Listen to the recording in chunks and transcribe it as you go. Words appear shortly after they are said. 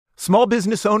Small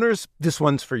business owners, this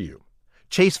one's for you.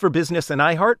 Chase for Business and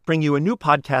iHeart bring you a new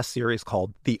podcast series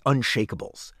called The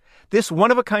Unshakables. This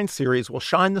one-of-a-kind series will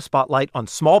shine the spotlight on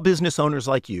small business owners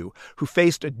like you who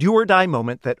faced a do-or-die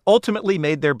moment that ultimately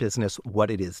made their business what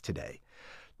it is today.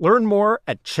 Learn more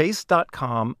at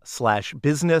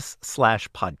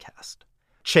chase.com/business/podcast.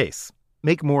 Chase,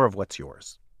 make more of what's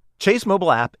yours. Chase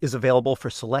mobile app is available for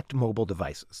select mobile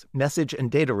devices. Message and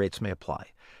data rates may apply.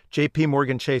 J.P.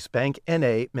 Morgan Chase Bank,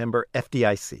 N.A., member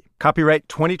FDIC. Copyright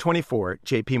 2024,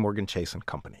 J.P. Morgan Chase &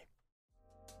 Company.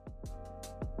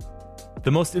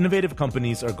 The most innovative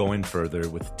companies are going further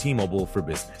with T-Mobile for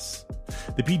Business.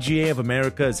 The PGA of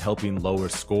America is helping lower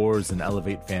scores and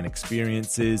elevate fan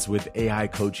experiences with AI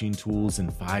coaching tools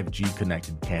and 5G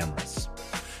connected cameras.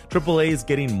 AAA is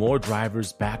getting more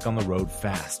drivers back on the road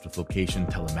fast with location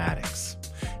telematics.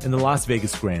 And the Las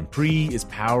Vegas Grand Prix is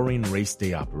powering race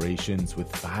day operations with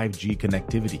 5G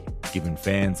connectivity, giving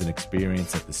fans an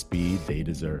experience at the speed they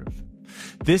deserve.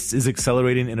 This is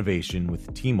accelerating innovation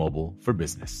with T-Mobile for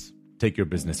Business. Take your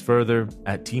business further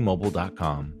at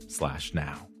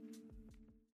T-Mobile.com/now.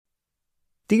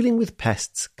 Dealing with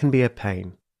pests can be a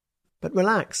pain. But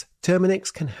relax,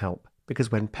 Terminix can help,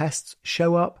 because when pests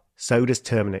show up, so does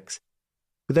Terminix.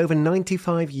 With over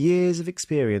 95 years of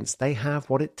experience, they have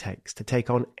what it takes to take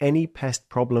on any pest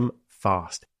problem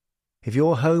fast. If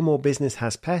your home or business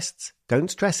has pests,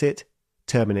 don't stress it,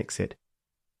 Terminix it.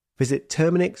 Visit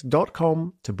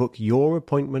Terminix.com to book your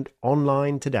appointment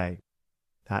online today.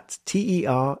 That's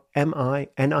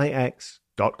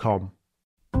Terminix.com.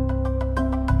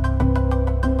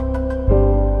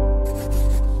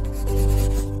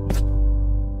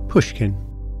 Pushkin.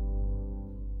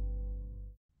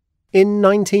 In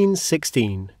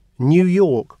 1916, New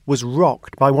York was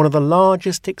rocked by one of the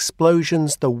largest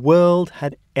explosions the world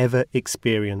had ever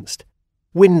experienced.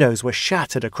 Windows were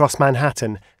shattered across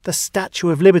Manhattan. The Statue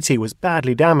of Liberty was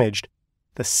badly damaged.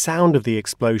 The sound of the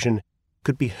explosion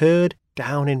could be heard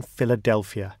down in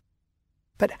Philadelphia.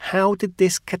 But how did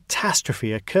this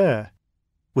catastrophe occur?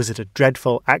 Was it a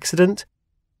dreadful accident?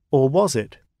 Or was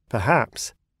it,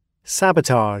 perhaps,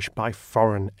 sabotage by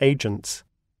foreign agents?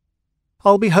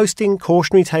 I'll be hosting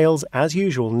Cautionary Tales as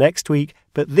usual next week,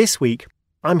 but this week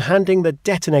I'm handing the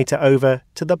detonator over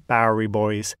to the Bowery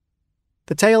Boys.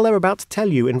 The tale they're about to tell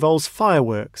you involves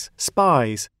fireworks,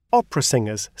 spies, opera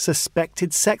singers,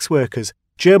 suspected sex workers,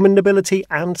 German nobility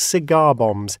and cigar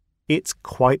bombs. It's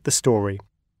quite the story.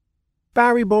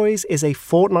 Bowery Boys is a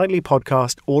fortnightly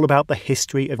podcast all about the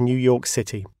history of New York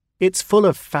City. It's full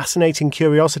of fascinating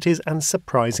curiosities and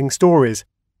surprising stories.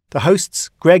 The hosts,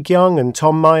 Greg Young and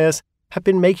Tom Myers, have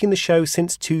been making the show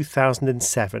since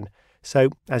 2007, so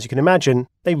as you can imagine,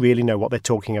 they really know what they're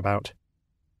talking about.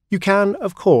 You can,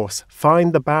 of course,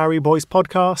 find the Bowery Boys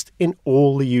podcast in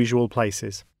all the usual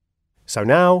places. So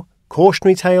now,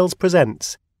 Cautionary Tales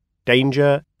presents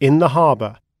Danger in the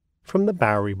Harbour from the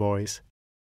Bowery Boys.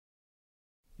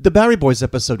 The Bowery Boys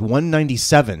episode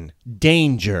 197,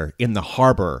 Danger in the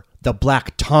Harbor, the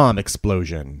Black Tom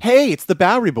explosion. Hey, it's the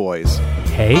Bowery Boys.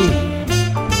 Hey.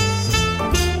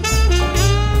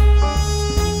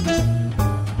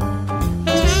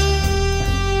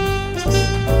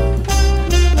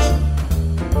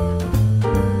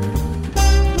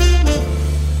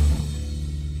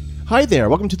 Hi there,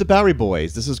 welcome to the Bowery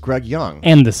Boys. This is Greg Young.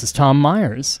 And this is Tom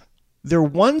Myers. There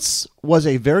once was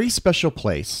a very special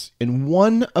place in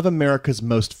one of America's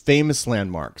most famous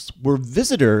landmarks where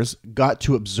visitors got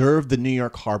to observe the New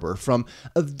York Harbor from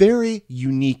a very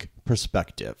unique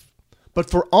perspective. But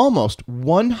for almost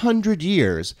 100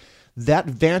 years, that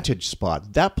vantage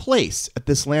spot, that place at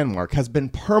this landmark has been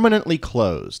permanently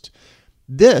closed.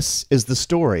 This is the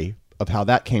story of how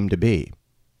that came to be.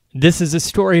 This is a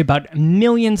story about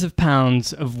millions of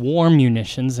pounds of war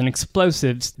munitions and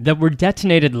explosives that were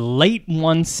detonated late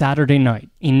one Saturday night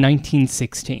in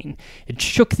 1916. It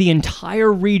shook the entire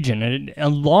region and it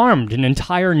alarmed an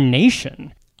entire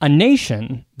nation. A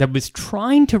nation that was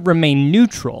trying to remain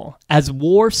neutral as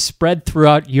war spread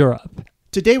throughout Europe.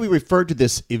 Today we refer to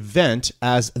this event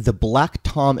as the Black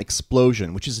Tom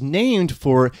explosion, which is named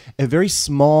for a very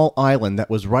small island that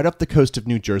was right off the coast of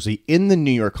New Jersey in the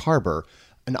New York Harbor.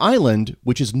 An island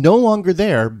which is no longer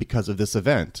there because of this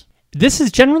event. This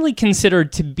is generally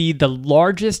considered to be the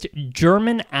largest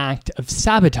German act of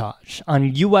sabotage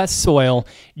on U.S. soil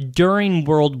during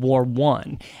World War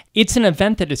I. It's an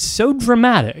event that is so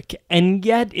dramatic, and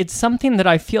yet it's something that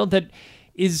I feel that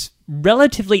is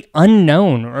relatively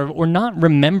unknown or not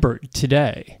remembered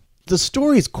today. The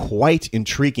story is quite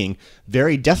intriguing,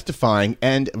 very death-defying,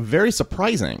 and very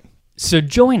surprising. So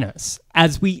join us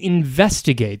as we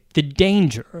investigate the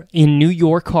danger in New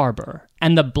York Harbor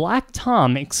and the Black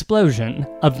Tom explosion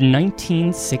of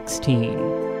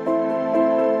 1916.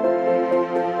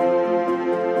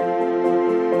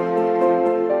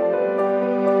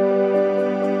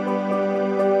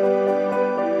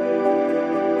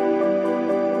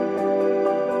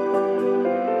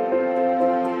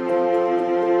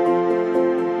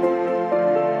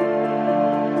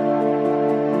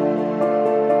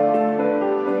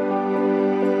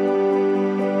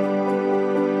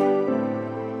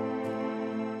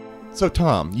 So,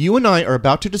 Tom, you and I are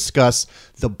about to discuss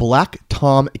the Black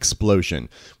Tom explosion,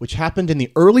 which happened in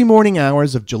the early morning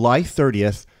hours of July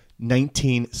 30th,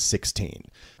 1916.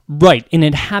 Right, and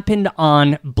it happened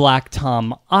on Black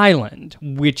Tom Island,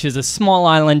 which is a small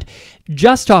island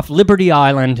just off Liberty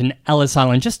Island and Ellis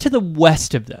Island, just to the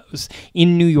west of those,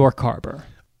 in New York Harbor.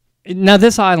 Now,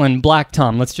 this island, Black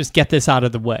Tom, let's just get this out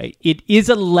of the way. It is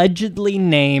allegedly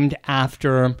named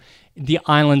after the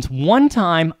island's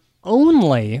one-time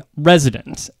only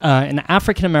resident, an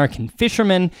African-American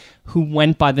fisherman who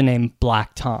went by the name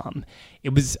Black Tom.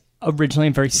 It was originally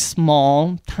a very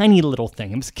small, tiny little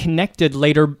thing. It was connected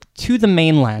later to the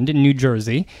mainland in New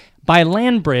Jersey by a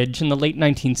land bridge in the late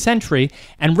 19th century,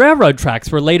 and railroad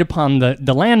tracks were laid upon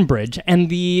the land bridge, and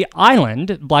the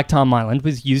island, Black Tom Island,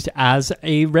 was used as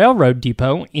a railroad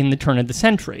depot in the turn of the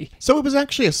century. So it was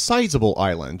actually a sizable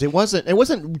island. It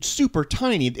wasn't super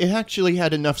tiny. It actually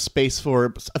had enough space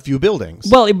for a few buildings.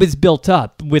 Well, it was built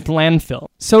up with landfill,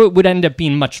 so it would end up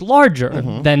being much larger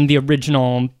than the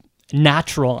original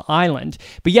natural island.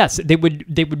 But yes, they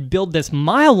would build this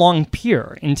mile-long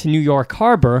pier into New York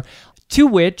Harbor, to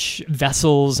which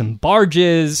vessels and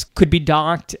barges could be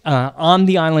docked. On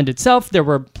the island itself, there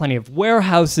were plenty of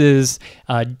warehouses,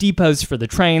 depots for the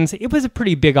trains. It was a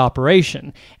pretty big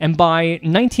operation. And by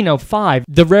 1905,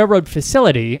 the railroad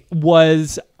facility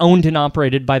was owned and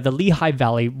operated by the Lehigh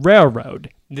Valley Railroad.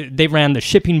 They ran the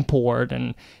shipping port,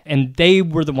 and they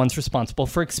were the ones responsible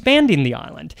for expanding the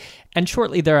island. And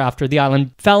shortly thereafter, the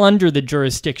island fell under the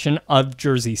jurisdiction of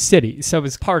Jersey City, so it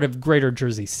was part of Greater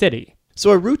Jersey City.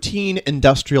 So a routine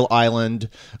industrial island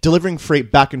delivering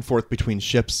freight back and forth between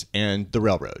ships and the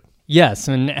railroad. Yes,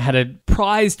 and it had a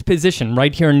prized position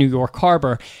right here in New York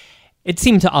Harbor. It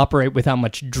seemed to operate without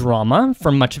much drama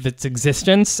for much of its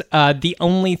existence. The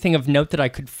only thing of note that I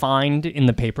could find in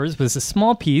the papers was a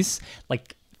small piece,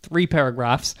 like 3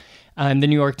 paragraphs, in the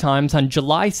New York Times on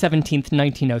July 17th,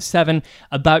 1907,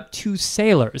 about 2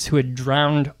 sailors who had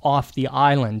drowned off the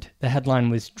island. The headline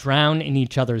was, "Drown in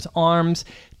each other's arms.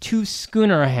 2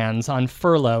 schooner hands on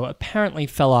furlough apparently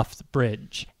fell off the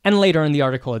bridge." And later in the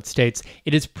article it states,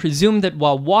 "It is presumed that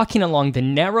while walking along the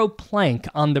narrow plank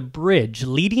on the bridge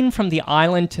leading from the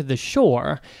island to the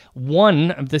shore,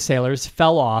 one of the sailors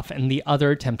fell off and the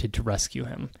other attempted to rescue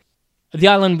him." The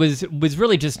island was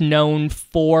really just known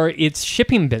for its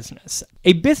shipping business,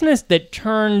 a business that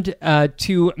turned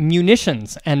to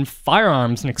munitions and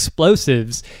firearms and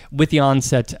explosives with the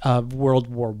onset of World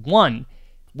War I.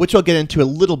 Which I'll get into a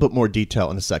little bit more detail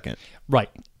in a second. Right.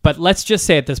 But let's just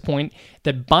say at this point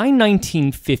that by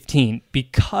 1915,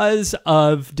 because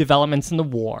of developments in the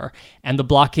war and the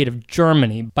blockade of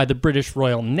Germany by the British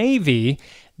Royal Navy,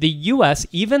 the U.S.,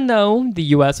 even though the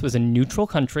U.S. was a neutral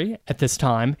country at this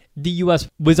time, the U.S.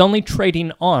 was only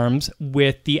trading arms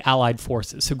with the Allied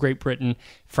forces, so Great Britain,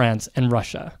 France, and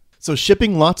Russia. So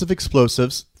shipping lots of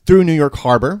explosives through New York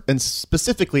Harbor, and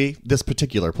specifically this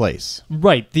particular place.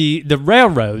 Right. The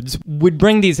railroads would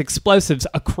bring these explosives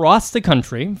across the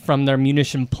country from their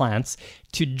munition plants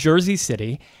to Jersey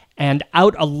City and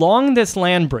out along this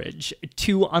land bridge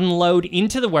to unload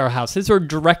into the warehouses or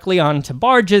directly onto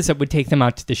barges that would take them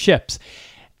out to the ships.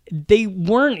 They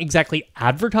weren't exactly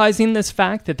advertising this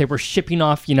fact that they were shipping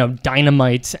off,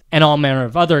 dynamite and all manner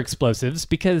of other explosives,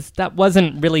 because that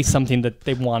wasn't really something that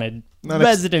they wanted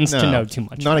residents to know too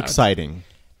much about. Not exciting.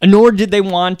 Nor did they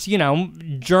want,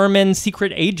 German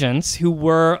secret agents who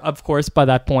were, of course, by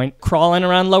that point, crawling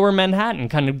around Lower Manhattan,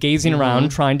 kind of gazing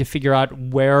around, trying to figure out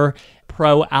where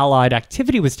pro-Allied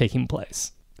activity was taking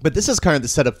place. But this is kind of the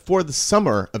setup for the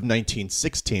summer of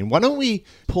 1916. Why don't we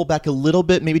pull back a little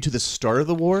bit, maybe to the start of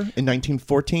the war in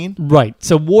 1914? Right.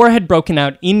 So war had broken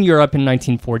out in Europe in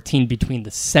 1914 between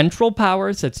the Central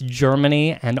Powers, that's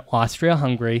Germany and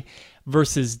Austria-Hungary,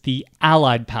 versus the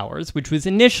Allied powers, which was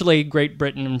initially Great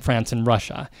Britain and France and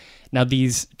Russia. Now,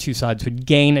 these two sides would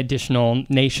gain additional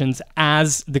nations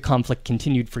as the conflict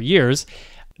continued for years.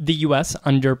 The U.S.,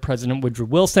 under President Woodrow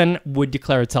Wilson, would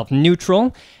declare itself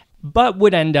neutral, but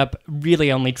would end up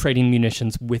really only trading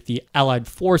munitions with the Allied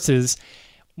forces,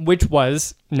 which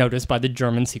was noticed by the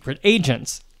German secret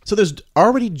agents. So there's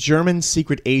already German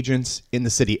secret agents in the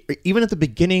city, even at the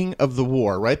beginning of the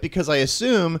war, right? Because I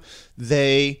assume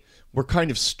they were kind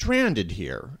of stranded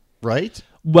here, right?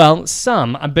 Well,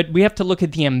 some, but we have to look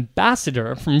at the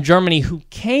ambassador from Germany who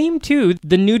came to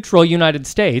the neutral United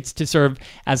States to serve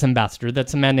as ambassador.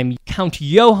 That's a man named Count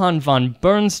Johann von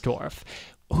Bernstorff,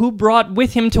 who brought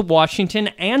with him to Washington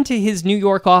and to his New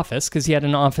York office, because he had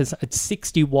an office at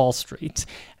 60 Wall Street,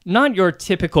 not your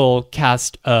typical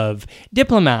cast of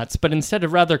diplomats, but instead a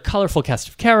rather colorful cast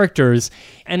of characters,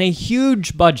 and a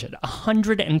huge budget,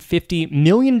 $150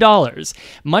 million,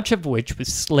 much of which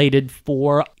was slated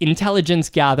for intelligence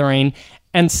gathering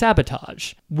and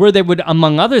sabotage, where they would,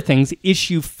 among other things,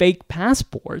 issue fake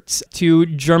passports to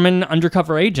German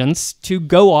undercover agents to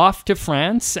go off to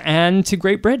France and to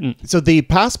Great Britain. So the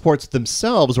passports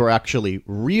themselves were actually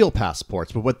real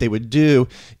passports, but what they would do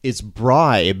is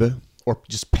bribe or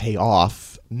just pay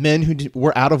off men who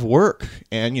were out of work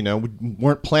and,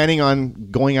 weren't planning on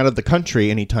going out of the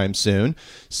country anytime soon.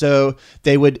 So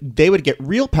they would get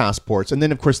real passports, and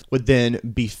then, of course, would then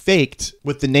be faked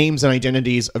with the names and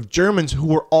identities of Germans who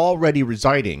were already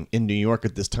residing in New York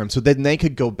at this time. So then they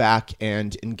could go back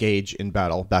and engage in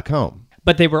battle back home.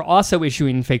 But they were also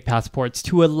issuing fake passports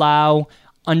to allow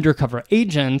undercover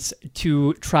agents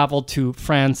to travel to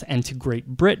France and to Great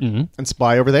Britain. And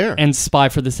spy over there. And spy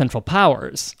for the Central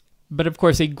Powers. But of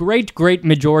course, a great, great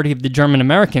majority of the German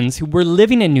Americans who were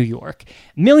living in New York,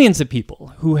 millions of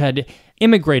people who had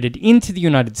immigrated into the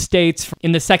United States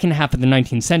in the second half of the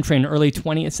 19th century and early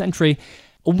 20th century,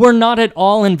 were not at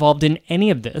all involved in any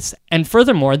of this. And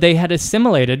furthermore, they had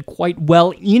assimilated quite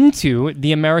well into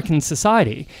the American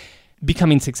society,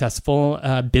 becoming successful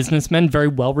businessmen, very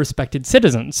well-respected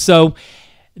citizens. So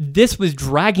this was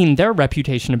dragging their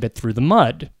reputation a bit through the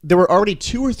mud. There were already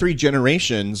 2 or 3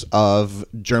 generations of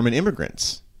German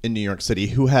immigrants in New York City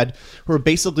who were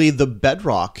basically the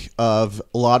bedrock of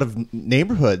a lot of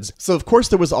neighborhoods. So, of course,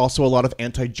 there was also a lot of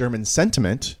anti-German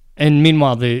sentiment. And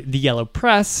meanwhile, the yellow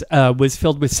press was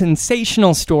filled with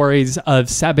sensational stories of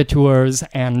saboteurs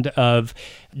and of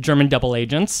German double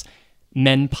agents,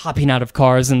 men popping out of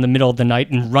cars in the middle of the night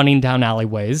and running down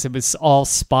alleyways. It was all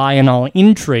spy and all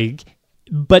intrigue.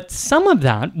 But some of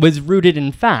that was rooted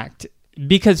in fact,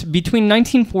 because between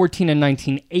 1914 and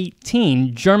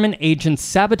 1918, German agents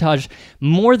sabotaged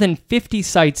more than 50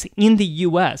 sites in the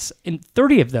U.S., and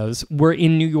 30 of those were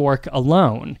in New York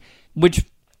alone, which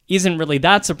isn't really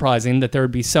that surprising that there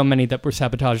would be so many that were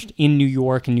sabotaged in New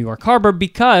York and New York Harbor,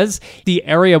 because the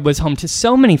area was home to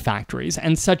so many factories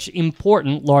and such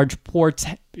important large ports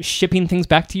shipping things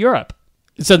back to Europe.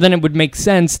 So then it would make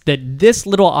sense that this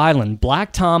little island,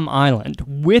 Black Tom Island,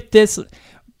 with this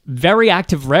very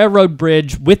active railroad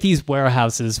bridge, with these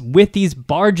warehouses, with these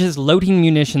barges loading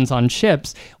munitions on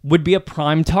ships, would be a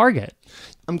prime target.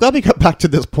 I'm glad we got back to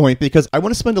this point because I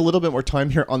want to spend a little bit more time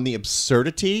here on the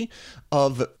absurdity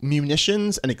of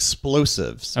munitions and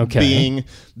explosives being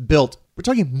built. We're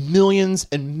talking millions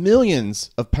and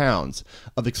millions of pounds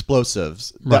of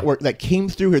explosives that came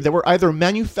through here, that were either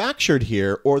manufactured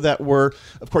here or that were,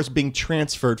 of course, being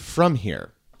transferred from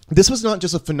here. This was not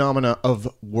just a phenomena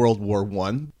of World War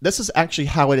I. This is actually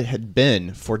how it had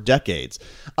been for decades.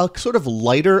 A sort of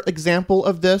lighter example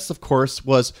of this, of course,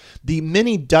 was the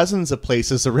many dozens of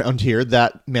places around here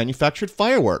that manufactured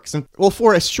fireworks. And, well,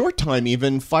 for a short time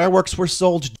even, fireworks were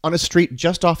sold on a street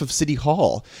just off of City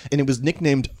Hall, and it was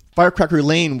nicknamed Firecracker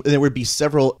Lane. There would be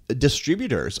several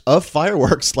distributors of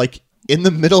fireworks, like in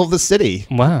the middle of the city.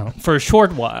 Wow. For a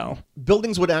short while.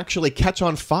 Buildings would actually catch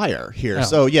on fire here.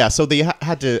 Oh. So they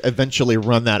had to eventually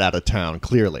run that out of town,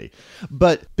 clearly.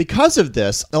 But because of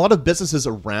this, a lot of businesses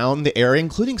around the area,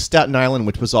 including Staten Island,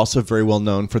 which was also very well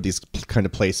known for these kind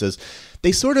of places,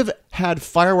 they sort of had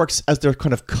fireworks as their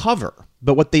kind of cover.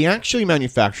 But what they actually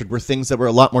manufactured were things that were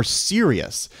a lot more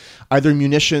serious, either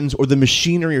munitions or the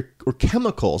machinery or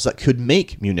chemicals that could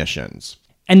make munitions.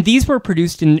 And these were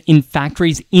produced in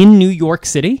factories in New York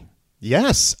City?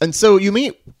 Yes. And so you may,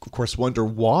 of course, wonder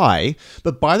why.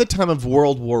 But by the time of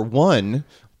World War I,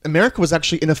 America was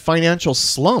actually in a financial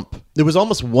slump. There was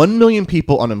almost 1 million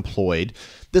people unemployed.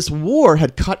 This war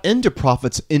had cut into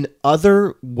profits in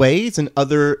other ways, in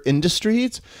other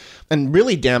industries, and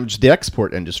really damaged the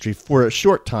export industry for a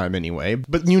short time anyway.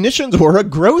 But munitions were a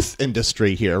growth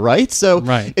industry here, right? So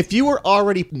if you were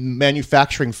already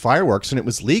manufacturing fireworks and it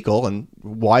was legal, and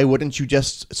why wouldn't you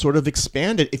just sort of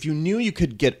expand it if you knew you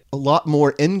could get a lot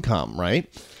more income, right?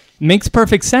 Makes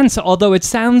perfect sense, although it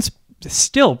sounds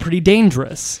still pretty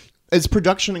dangerous. As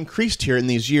production increased here in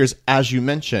these years, as you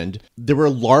mentioned, there were a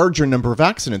larger number of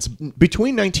accidents.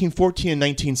 Between 1914 and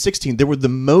 1916, there were the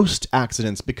most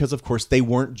accidents because, of course, they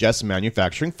weren't just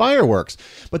manufacturing fireworks,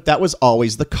 but that was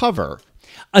always the cover.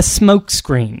 A smoke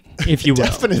screen, if you will.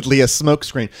 Definitely a smoke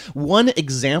screen. One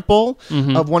example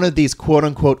of one of these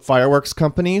quote-unquote fireworks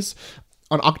companies,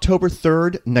 on October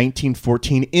 3rd,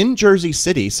 1914, in Jersey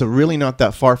City, so really not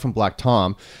that far from Black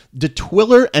Tom, the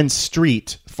Twiller and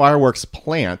Street fireworks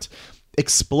plant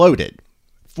exploded.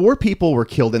 4 people were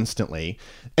killed instantly,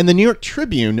 and the New York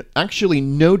Tribune actually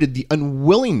noted the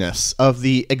unwillingness of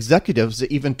the executives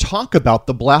to even talk about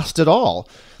the blast at all,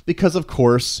 because, of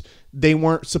course, they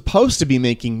weren't supposed to be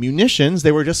making munitions.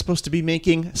 They were just supposed to be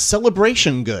making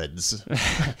celebration goods.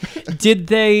 Did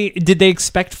they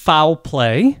expect foul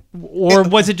play? Or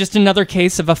was it just another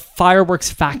case of a fireworks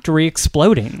factory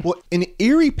exploding? Well, an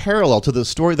eerie parallel to the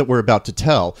story that we're about to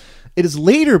tell, it is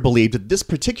later believed that this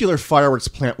particular fireworks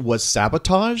plant was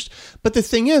sabotaged, but the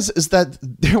thing is that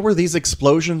there were these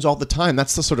explosions all the time.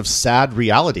 That's the sort of sad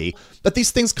reality, that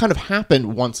these things kind of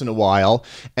happened once in a while,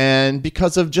 and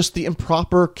because of just the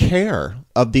improper care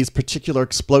of these particular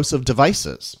explosive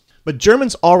devices. But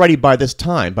Germans already by this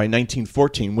time, by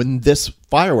 1914, when this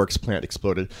fireworks plant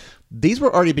exploded, these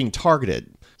were already being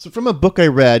targeted. So from a book I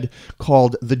read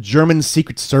called The German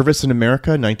Secret Service in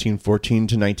America, 1914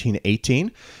 to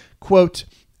 1918, quote,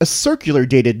 a circular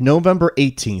dated November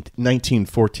 18th,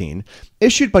 1914,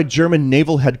 issued by German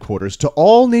Naval Headquarters to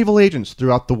all naval agents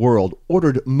throughout the world,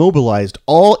 mobilized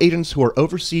all agents who are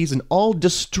overseas and all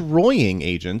destroying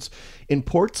agents in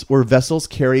ports where vessels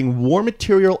carrying war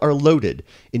material are loaded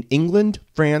in England,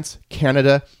 France,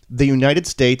 Canada, the United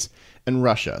States, and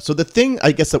Russia. So the thing,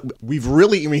 I guess, that we've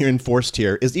really reinforced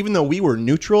here is even though we were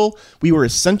neutral, we were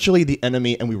essentially the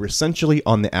enemy and we were essentially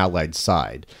on the Allied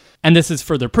side. And this is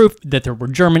further proof that there were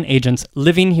German agents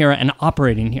living here and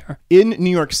operating here. In New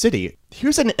York City,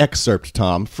 here's an excerpt,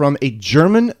 Tom, from a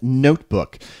German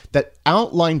notebook that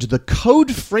outlined the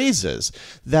code phrases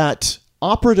that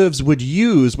operatives would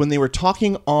use when they were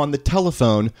talking on the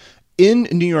telephone in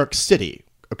New York City.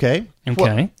 Okay?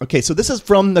 Okay, so this is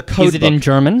from the code book. Is it in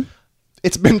German?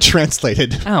 It's been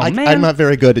translated. Oh, man. I'm not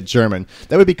very good at German.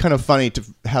 That would be kind of funny to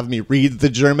have me read the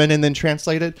German and then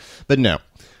translate it, but no.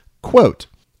 Quote,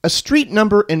 a street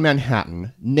number in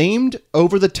Manhattan named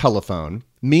over the telephone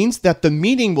means that the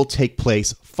meeting will take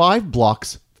place 5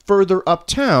 blocks further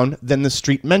uptown than the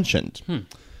street mentioned.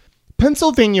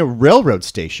 Pennsylvania Railroad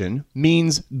Station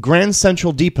means Grand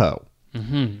Central Depot.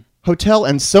 Hotel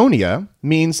Ansonia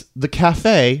means the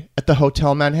cafe at the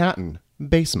Hotel Manhattan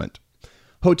basement.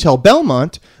 Hotel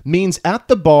Belmont means at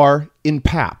the bar in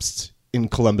Pabst in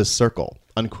Columbus Circle.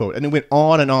 Unquote. And it went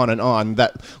on and on and on.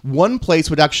 That one place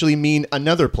would actually mean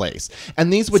another place,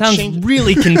 and these would Sounds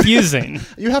really confusing.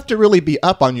 You have to really be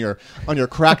up on your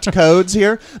cracked codes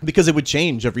here because it would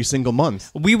change every single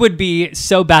month. We would be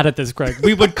so bad at this, Greg.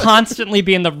 We would constantly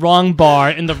be in the wrong bar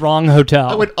in the wrong hotel.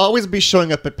 I would always be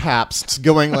showing up at Pabst's,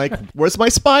 going like, "Where's my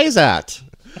spies at?"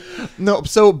 No,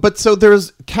 so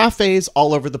there's cafes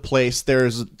all over the place.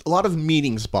 There's a lot of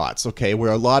meeting spots, okay,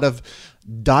 where a lot of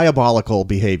diabolical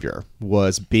behavior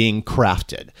was being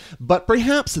crafted. But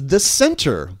perhaps the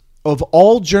center of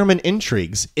all German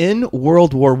intrigues in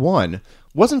World War I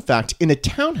was in fact in a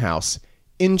townhouse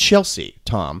in Chelsea,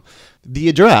 Tom. The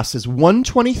address is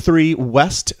 123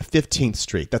 West 15th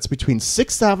Street. That's between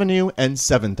 6th Avenue and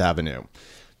 7th Avenue.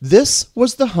 This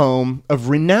was the home of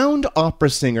renowned opera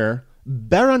singer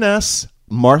Baroness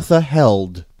Martha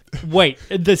Held. Wait,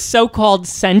 the so-called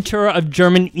center of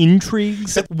German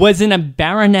intrigues was in a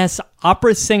Baroness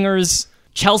opera singer's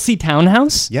Chelsea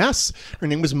townhouse? Yes. Her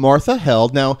name was Martha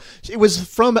Held. Now, it was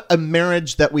from a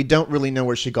marriage that we don't really know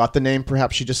where she got the name.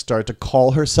 Perhaps she just started to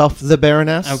call herself the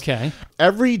Baroness. Okay.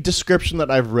 Every description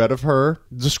that I've read of her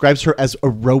describes her as a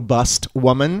robust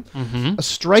woman, a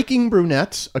striking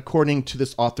brunette, according to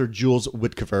this author Jules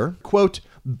Whitcover. Quote,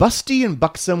 busty and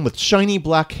buxom with shiny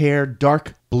black hair,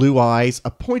 dark blue eyes,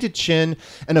 a pointed chin,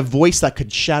 and a voice that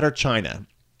could shatter china.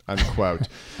 Unquote.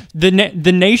 The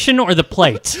nation or the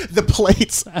plate? The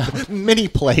plates. Many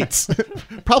plates.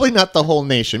 Probably not the whole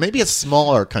nation. Maybe a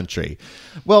smaller country.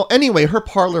 Well, anyway, her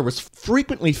parlor was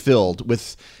frequently filled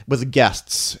with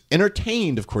guests,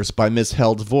 entertained, of course, by Miss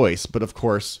Held's voice. But, of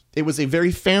course, it was a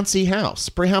very fancy house,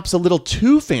 perhaps a little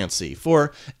too fancy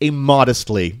for a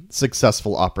modestly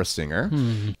successful opera singer.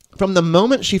 From the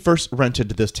moment she first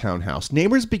rented this townhouse,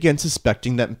 neighbors began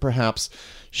suspecting that perhaps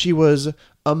she was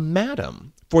a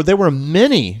madam. For there were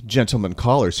many gentlemen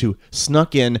callers who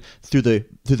snuck in through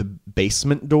the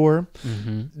basement door.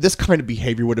 Mm-hmm. This kind of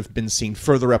behavior would have been seen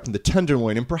further up in the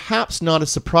Tenderloin, and perhaps not a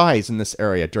surprise in this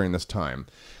area during this time.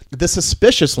 The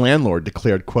suspicious landlord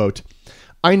declared, quote,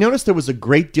 "I noticed there was a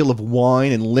great deal of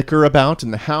wine and liquor about,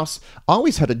 and the house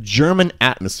always had a German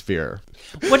atmosphere."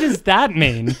 What does that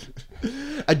mean?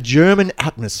 A German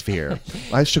atmosphere.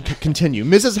 I shall continue.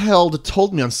 Mrs. Held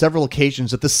told me on several occasions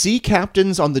that the sea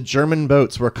captains on the German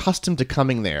boats were accustomed to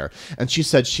coming there, and she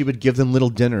said she would give them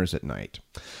little dinners at night.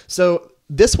 So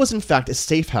this was, in fact, a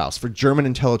safe house for German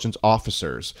intelligence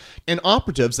officers and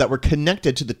operatives that were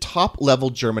connected to the top-level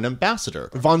German ambassador,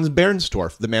 von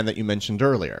Bernstorff, the man that you mentioned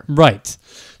earlier. Right.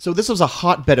 So this was a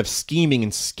hotbed of scheming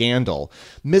and scandal.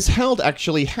 Ms. Held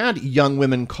actually had young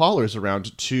women callers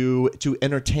around to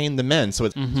entertain the men, so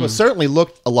it certainly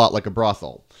looked a lot like a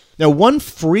brothel. Now, one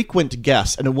frequent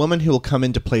guest, and a woman who will come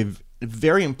into play in a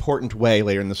very important way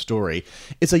later in the story,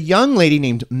 is a young lady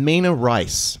named Mena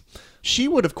Rice. She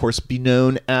would, of course, be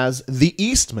known as the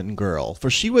Eastman Girl, for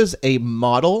she was a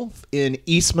model in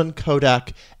Eastman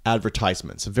Kodak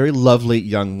advertisements. A very lovely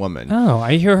young woman. Oh,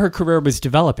 I hear her career was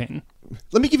developing.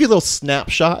 Let me give you a little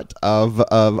snapshot of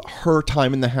her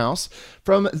time in the house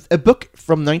from a book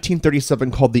from 1937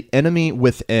 called The Enemy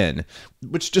Within,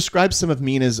 which describes some of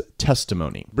Mena's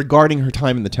testimony regarding her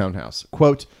time in the townhouse.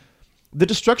 Quote, "The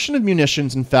destruction of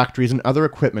munitions in factories and other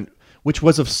equipment which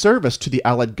was of service to the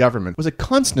Allied government, was a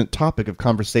constant topic of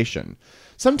conversation.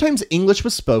 Sometimes English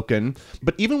was spoken,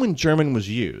 but even when German was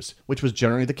used, which was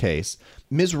generally the case,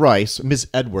 Ms. Rice, Ms.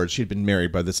 Edwards, she had been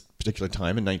married by this particular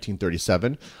time in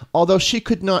 1937, although she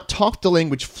could not talk the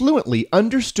language fluently,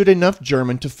 understood enough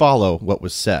German to follow what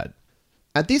was said.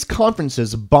 At these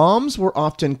conferences, bombs were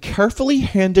often carefully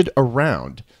handed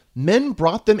around. Men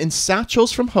brought them in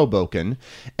satchels from Hoboken,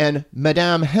 and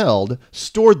Madame Held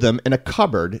stored them in a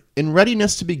cupboard in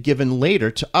readiness to be given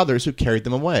later to others who carried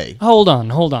them away." Hold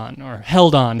on, or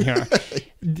held on here.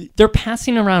 They're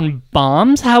passing around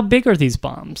bombs? How big are these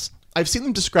bombs? I've seen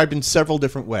them described in several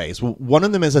different ways. One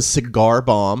of them is a cigar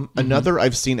bomb. Another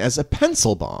I've seen as a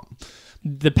pencil bomb.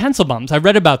 The pencil bombs, I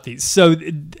read about these. So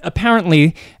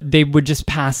apparently they would just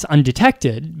pass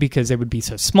undetected because they would be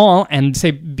so small and,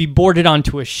 say, be boarded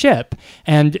onto a ship,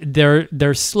 and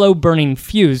their slow-burning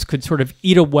fuse could sort of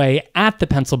eat away at the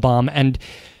pencil bomb and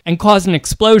cause an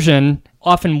explosion,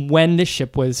 often when the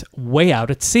ship was way out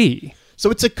at sea.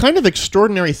 So it's a kind of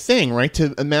extraordinary thing, right,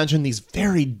 to imagine these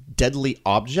very deadly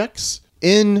objects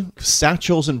in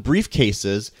satchels and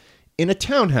briefcases in a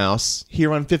townhouse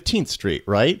here on 15th Street,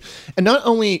 right? And not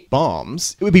only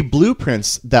bombs, it would be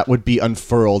blueprints that would be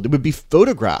unfurled. It would be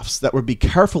photographs that would be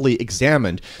carefully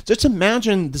examined. Just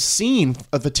imagine the scene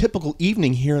of a typical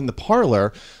evening here in the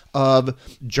parlor of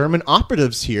German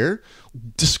operatives here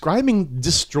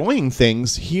destroying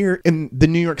things here in the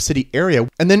New York City area.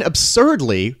 And then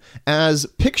absurdly, as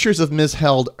pictures of Ms.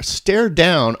 Held stare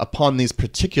down upon these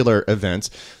particular events,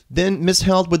 then Ms.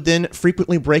 Held would then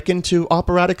frequently break into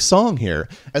operatic song here,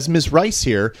 as Ms. Rice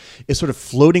here is sort of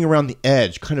floating around the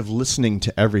edge, kind of listening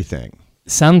to everything.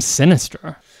 Sounds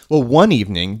sinister. Well, one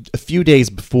evening, a few days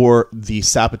before the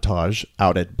sabotage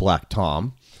out at Black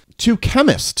Tom, two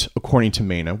chemists, according to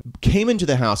Mena, came into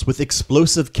the house with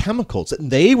explosive chemicals, and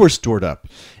they were stored up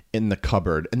in the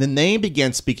cupboard. And then they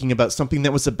began speaking about something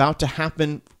that was about to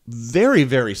happen very,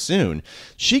 very soon.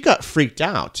 She got freaked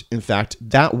out. In fact,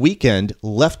 that weekend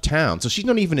left town. So she's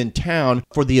not even in town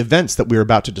for the events that we're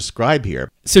about to describe here.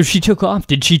 So she took off.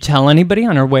 Did she tell anybody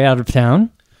on her way out of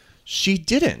town? She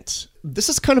didn't. This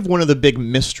is kind of one of the big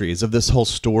mysteries of this whole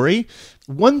story.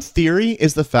 One theory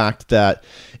is the fact that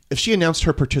if she announced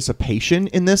her participation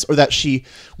in this, or that she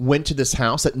went to this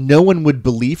house, that no one would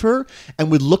believe her and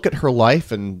would look at her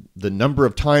life and the number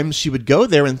of times she would go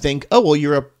there and think, oh, well,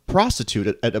 you're a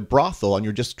prostitute at a brothel and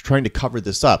you're just trying to cover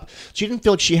this up. She didn't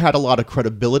feel like she had a lot of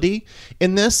credibility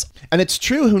in this. And it's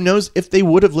true, who knows if they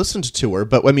would have listened to her,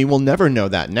 but I mean, we'll never know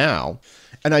that now.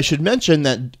 And I should mention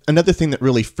that another thing that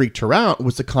really freaked her out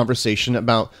was the conversation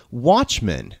about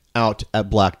watchmen out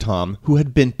at Black Tom who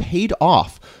had been paid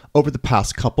off over the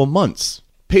past couple months.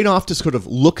 Paid off to sort of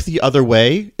look the other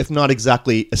way, if not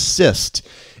exactly assist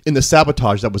in the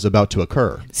sabotage that was about to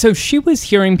occur. So she was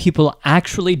hearing people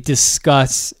actually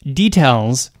discuss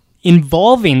details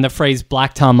involving the phrase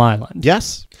Black Tom Island.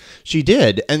 Yes, she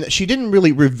did. And she didn't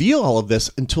really reveal all of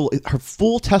this until her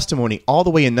full testimony all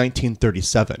the way in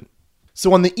 1937.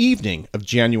 So on the evening of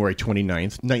January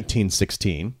 29th,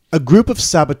 1916, a group of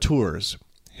saboteurs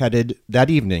headed that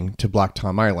evening to Black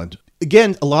Tom Island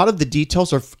Again, a lot of the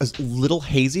details are a little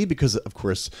hazy because, of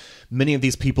course, many of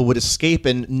these people would escape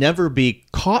and never be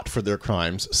caught for their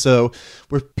crimes. So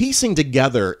we're piecing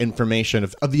together information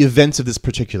of the events of this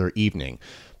particular evening.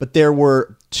 But there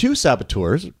were two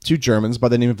saboteurs, two Germans by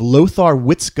the name of Lothar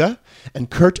Witzke and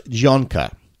Kurt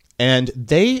Jonke, and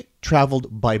they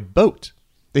traveled by boat.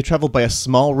 They traveled by a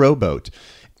small rowboat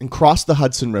and crossed the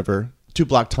Hudson River to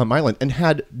Black Tom Island and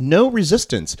had no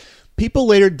resistance. People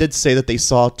later did say that they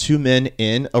saw two men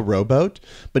in a rowboat,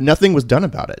 but nothing was done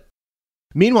about it.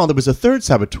 Meanwhile, there was a third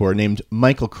saboteur named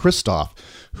Michael Christoph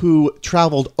who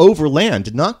traveled overland,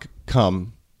 did not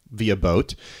come via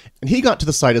boat, and he got to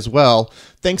the site as well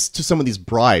thanks to some of these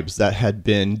bribes that had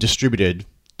been distributed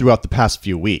throughout the past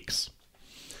few weeks.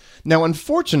 Now,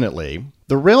 unfortunately,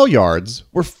 the rail yards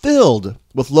were filled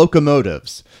with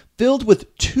locomotives, filled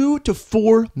with 2 to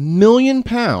 4 million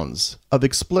pounds of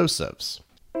explosives.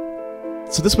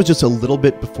 So this was just a little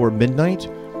bit before midnight.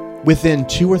 Within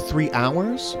 2 or 3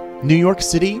 hours, New York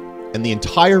City and the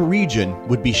entire region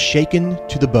would be shaken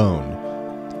to the bone.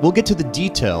 We'll get to the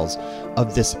details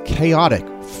of this chaotic,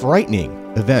 frightening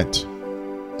event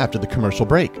after the commercial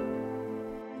break.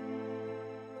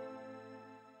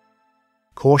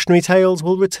 Cautionary Tales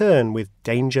will return with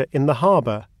Danger in the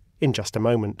Harbour in just a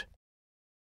moment.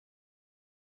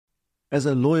 As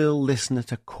a loyal listener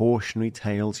to Cautionary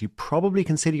Tales, you probably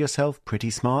consider yourself pretty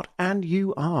smart, and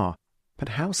you are. But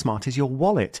how smart is your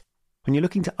wallet? When you're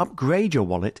looking to upgrade your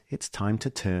wallet, it's time to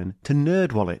turn to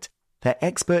NerdWallet. Their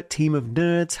expert team of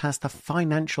nerds has the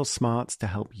financial smarts to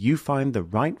help you find the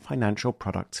right financial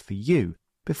products for you.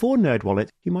 Before NerdWallet,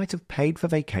 you might have paid for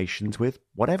vacations with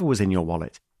whatever was in your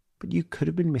wallet, but you could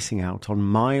have been missing out on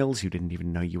miles you didn't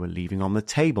even know you were leaving on the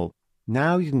table.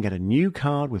 Now you can get a new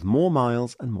card with more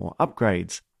miles and more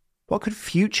upgrades. What could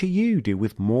future you do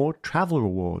with more travel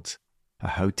rewards? A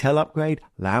hotel upgrade,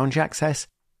 lounge access?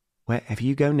 Wherever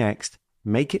you go next,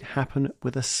 make it happen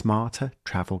with a smarter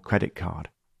travel credit card.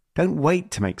 Don't wait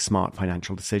to make smart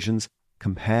financial decisions.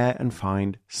 Compare and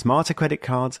find smarter credit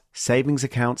cards, savings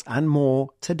accounts, and more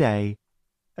today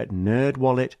at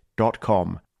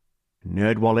nerdwallet.com.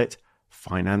 NerdWallet,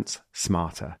 finance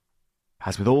smarter.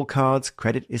 As with all cards,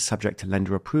 credit is subject to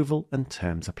lender approval and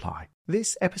terms apply.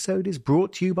 This episode is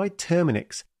brought to you by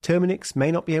Terminix. Terminix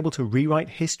may not be able to rewrite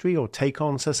history or take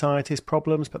on society's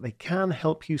problems, but they can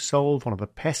help you solve one of the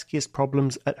peskiest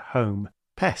problems at home.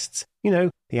 Pests. You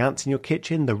know, the ants in your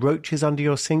kitchen, the roaches under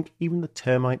your sink, even the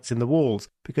termites in the walls.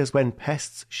 Because when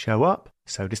pests show up,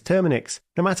 so does Terminix.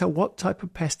 No matter what type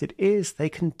of pest it is, they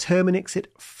can Terminix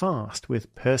it fast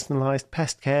with personalized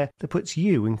pest care that puts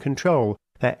you in control.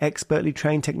 Their expertly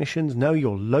trained technicians know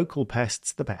your local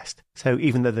pests the best. So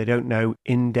even though they don't know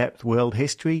in-depth world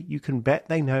history, you can bet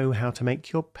they know how to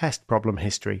make your pest problem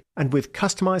history. And with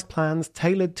customized plans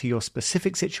tailored to your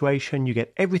specific situation, you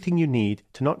get everything you need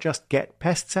to not just get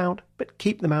pests out, but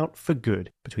keep them out for good.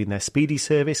 Between their speedy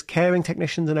service, caring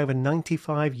technicians, and over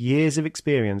 95 years of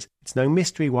experience, it's no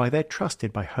mystery why they're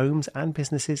trusted by homes and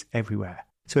businesses everywhere.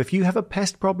 So if you have a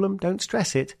pest problem, don't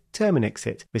stress it, Terminix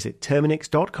it. Visit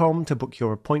Terminix.com to book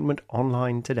your appointment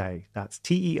online today. That's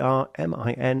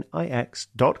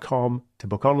Terminix.com to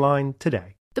book online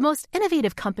today. The most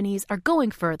innovative companies are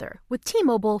going further with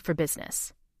T-Mobile for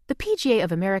Business. The PGA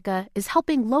of America is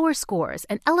helping lower scores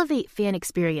and elevate fan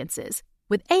experiences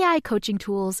with AI coaching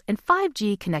tools and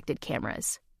 5G connected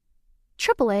cameras.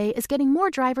 AAA is getting more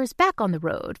drivers back on the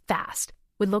road fast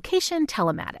with location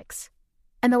telematics.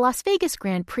 And the Las Vegas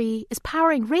Grand Prix is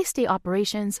powering race day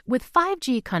operations with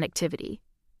 5G connectivity,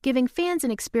 giving fans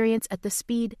an experience at the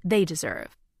speed they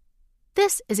deserve.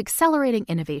 This is accelerating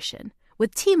innovation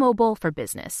with T-Mobile for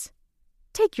Business.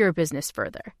 Take your business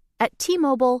further at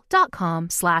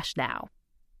T-Mobile.com/now.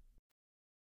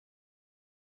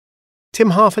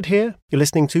 Tim Harford here. You're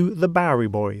listening to The Bowery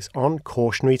Boys on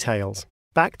Cautionary Tales.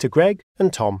 Back to Greg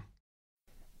and Tom.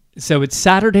 So it's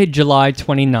Saturday, July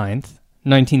 29th,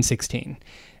 1916.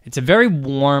 It's a very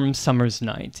warm summer's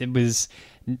night. It was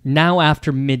now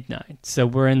after midnight, so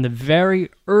we're in the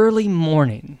very early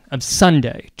morning of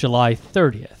Sunday, July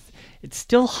 30th. It's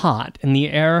still hot, and the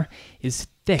air is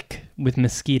thick with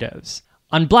mosquitoes.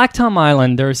 On Black Tom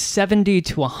Island, there are 70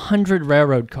 to 100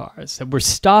 railroad cars that were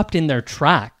stopped in their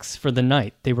tracks for the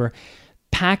night. They were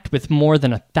packed with more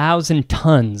than 1,000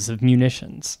 tons of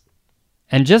munitions.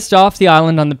 And just off the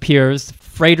island on the piers,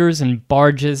 freighters and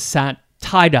barges sat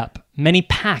tied up, many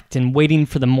packed and waiting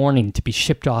for the morning to be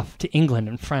shipped off to England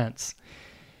and France.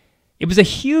 It was a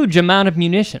huge amount of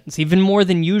munitions, even more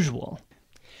than usual.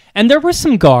 And there were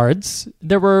some guards.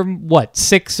 There were,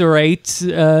 6 or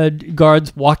 8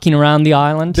 guards walking around the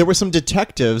island? There were some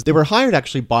detectives. They were hired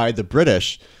actually by the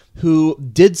British who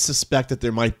did suspect that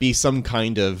there might be some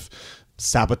kind of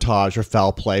sabotage or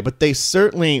foul play, but they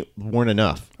certainly weren't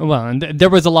enough. Well, and there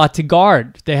was a lot to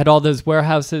guard. They had all those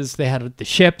warehouses, they had the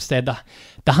ships, they had the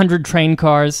 100 train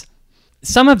cars.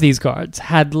 Some of these guards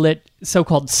had lit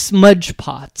so-called smudge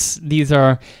pots. These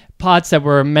are pots that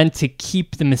were meant to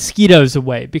keep the mosquitoes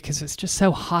away because it's just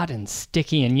so hot and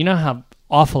sticky, and you know how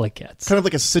awful it gets. Kind of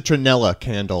like a citronella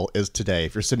candle is today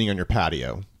if you're sitting on your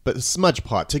patio, but a smudge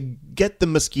pot to get the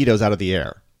mosquitoes out of the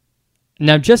air.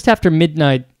 Now, just after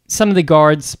midnight, some of the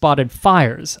guards spotted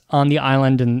fires on the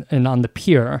island and on the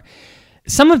pier.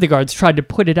 Some of the guards tried to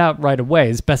put it out right away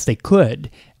as best they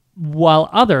could, while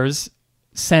others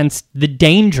sensed the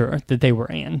danger that they were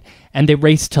in, and they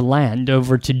raced to land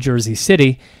over to Jersey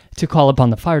City to call upon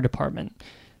the fire department.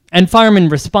 And firemen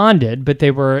responded, but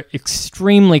they were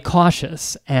extremely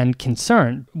cautious and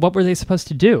concerned. What were they supposed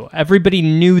to do? Everybody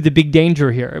knew the big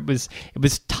danger here. It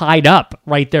was tied up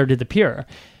right there to the pier.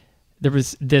 There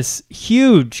was this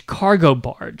huge cargo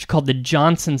barge called the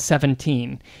Johnson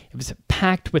 17. It was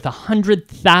packed with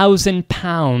 100,000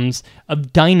 pounds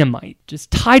of dynamite, just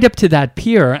tied up to that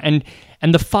pier, and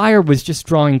the fire was just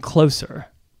drawing closer.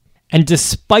 And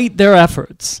despite their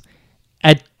efforts,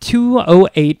 at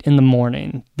 2:08 in the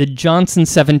morning, the Johnson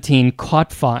 17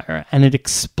 caught fire and it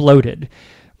exploded,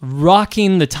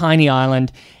 rocking the tiny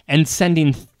island and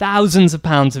sending thousands of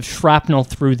pounds of shrapnel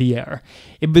through the air.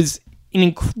 It was an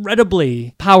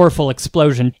incredibly powerful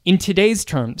explosion. In today's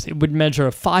terms, it would measure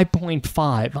a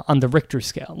 5.5 on the Richter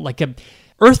scale, like an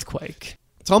earthquake.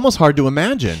 It's almost hard to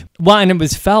imagine. Well, and it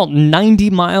was felt 90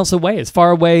 miles away, as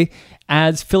far away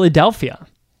as Philadelphia.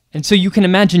 And so you can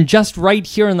imagine just right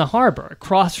here in the harbor,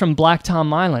 across from Black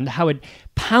Tom Island, how it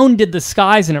pounded the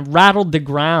skies and it rattled the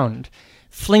ground,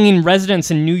 flinging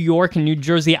residents in New York and New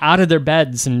Jersey out of their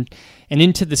beds and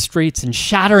into the streets and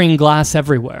shattering glass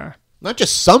everywhere. Not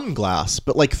just some glass,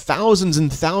 but like thousands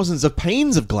and thousands of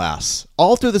panes of glass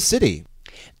all through the city.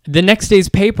 The next day's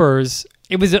papers,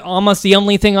 it was almost the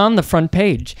only thing on the front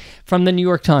page. From the New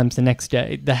York Times the next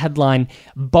day, the headline,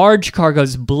 "Barge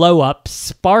cargoes blow up,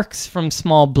 sparks from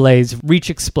small blaze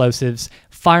reach explosives,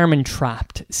 firemen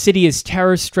trapped. City is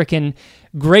terror-stricken,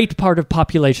 great part of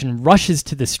population rushes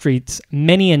to the streets,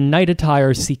 many in night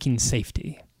attire seeking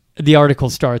safety." The article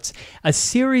starts, "A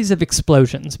series of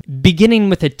explosions, beginning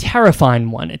with a terrifying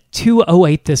one at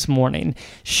 2:08 this morning,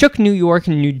 shook New York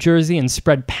and New Jersey and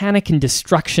spread panic and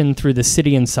destruction through the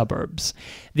city and suburbs.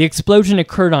 The explosion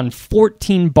occurred on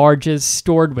 14 barges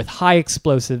stored with high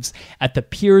explosives at the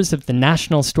piers of the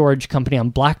National Storage Company on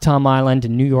Black Tom Island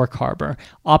in New York Harbor,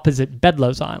 opposite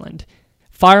Bedloe's Island.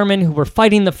 Firemen who were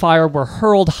fighting the fire were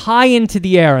hurled high into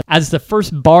the air as the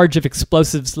first barge of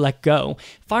explosives let go.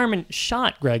 Firemen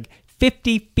shot, Greg,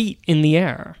 50 feet in the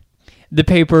air." The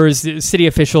papers, city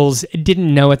officials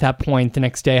didn't know at that point the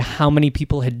next day how many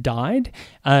people had died.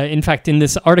 In fact, in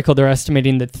this article, they're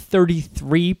estimating that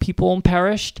 33 people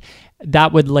perished.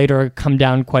 That would later come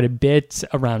down quite a bit,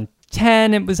 around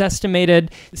 10 it was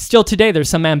estimated. Still today, there's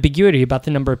some ambiguity about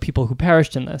the number of people who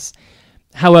perished in this.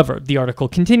 However, the article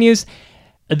continues,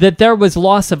 that there was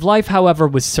loss of life, however,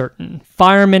 was certain.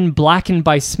 Firemen, blackened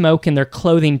by smoke and their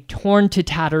clothing torn to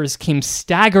tatters, came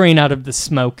staggering out of the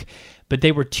smoke, but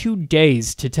they were too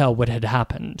dazed to tell what had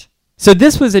happened. So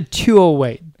this was at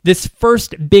 2:08, this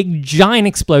first big giant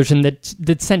explosion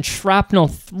that sent shrapnel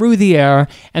through the air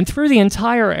and through the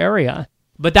entire area.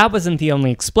 But that wasn't the only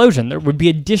explosion. There would be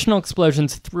additional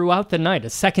explosions throughout the night, a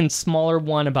second smaller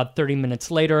one about 30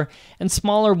 minutes later, and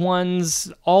smaller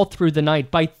ones all through the night.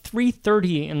 By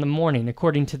 3:30 in the morning,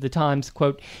 according to the Times,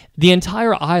 quote, "The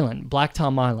entire island, Black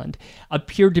Tom Island,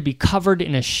 appeared to be covered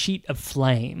in a sheet of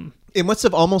flame." It must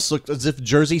have almost looked as if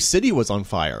Jersey City was on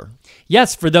fire.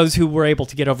 Yes, for those who were able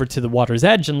to get over to the water's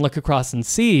edge and look across and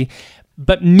see.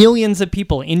 But millions of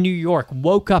people in New York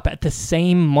woke up at the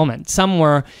same moment. Some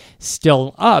were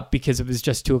still up because it was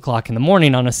just 2:00 in the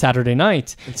morning on a Saturday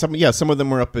night. And some of them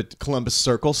were up at Columbus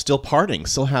Circle, still partying,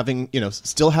 still having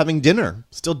dinner,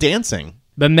 still dancing.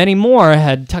 But many more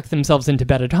had tucked themselves into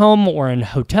bed at home or in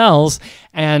hotels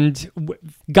and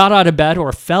got out of bed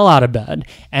or fell out of bed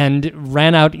and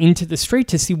ran out into the street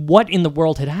to see what in the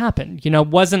world had happened. You know, it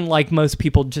wasn't like most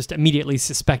people just immediately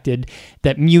suspected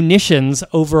that munitions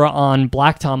over on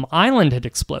Black Tom Island had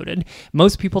exploded.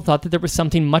 Most people thought that there was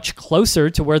something much closer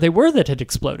to where they were that had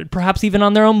exploded, perhaps even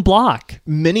on their own block.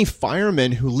 Many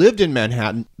firemen who lived in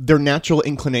Manhattan, their natural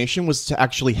inclination was to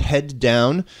actually head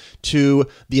down to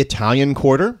the Italian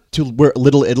Quarter to where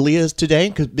Little Italy is today,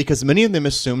 because many of them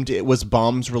assumed it was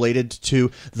bombs related to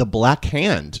the Black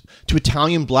Hand, to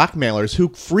Italian blackmailers who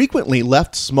frequently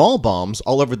left small bombs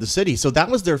all over the city. So that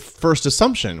was their first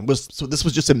assumption. So this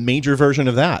was just a major version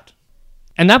of that.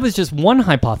 And that was just one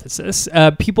hypothesis.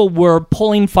 People were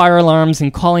pulling fire alarms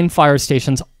and calling fire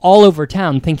stations all over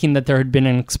town, thinking that there had been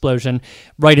an explosion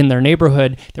right in their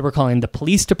neighborhood. They were calling the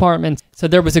police department. So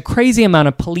there was a crazy amount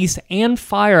of police and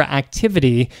fire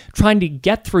activity trying to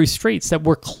get through streets that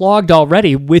were clogged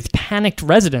already with panicked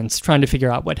residents trying to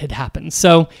figure out what had happened.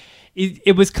 So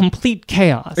it was complete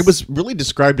chaos. It was really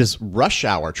described as rush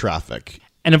hour traffic.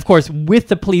 And of course, with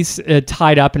the police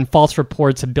tied up and false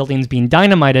reports of buildings being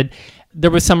dynamited, there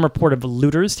was some report of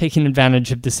looters taking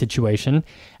advantage of the situation,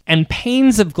 and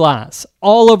panes of glass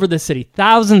all over the city,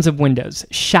 thousands of windows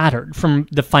shattered from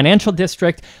the financial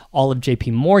district, all of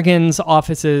JP Morgan's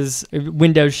offices,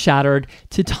 windows shattered,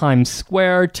 to Times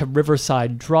Square, to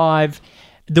Riverside Drive.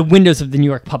 The windows of the New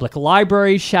York Public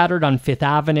Library shattered on Fifth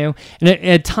Avenue. And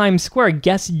at Times Square,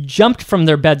 guests jumped from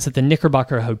their beds at the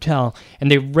Knickerbocker Hotel, and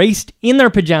they raced in their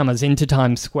pajamas into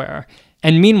Times Square.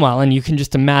 And meanwhile, and you can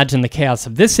just imagine the chaos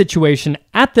of this situation,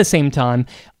 at the same time,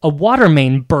 a water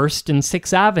main burst in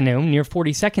 6th Avenue near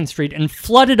 42nd Street and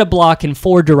flooded a block in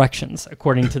 4 directions,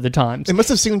 according to the Times. It must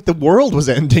have seemed like the world was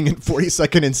ending at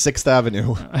 42nd and 6th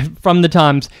Avenue. From the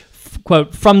Times,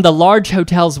 quote, "From the large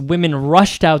hotels, women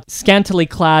rushed out scantily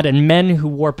clad and men who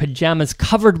wore pajamas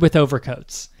covered with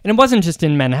overcoats." And it wasn't just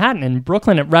in Manhattan. In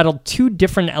Brooklyn, it rattled 2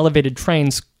 different elevated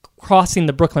trains crossing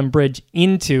the Brooklyn Bridge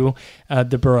into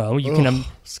the borough.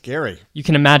 Scary. You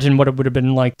can imagine what it would have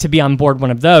been like to be on board one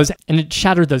of those. And it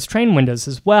shattered those train windows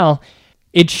as well.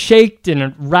 It shaked and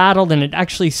it rattled and it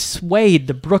actually swayed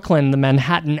the Brooklyn, the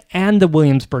Manhattan, and the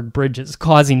Williamsburg bridges,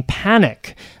 causing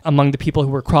panic among the people who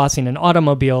were crossing in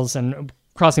automobiles and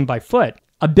crossing by foot.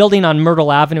 A building on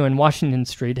Myrtle Avenue and Washington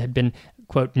Street had been,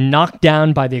 quote, knocked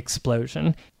down by the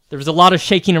explosion. There was a lot of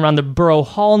shaking around the Borough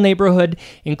Hall neighborhood,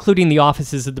 including the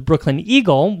offices of the Brooklyn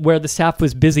Eagle, where the staff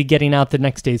was busy getting out the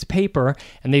next day's paper,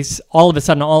 and all of a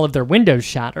sudden all of their windows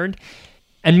shattered.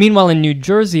 And meanwhile, in New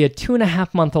Jersey, a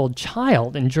 2.5-month-old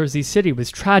child in Jersey City was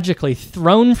tragically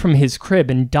thrown from his crib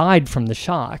and died from the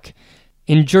shock.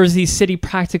 In Jersey City,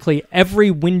 practically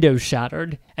every window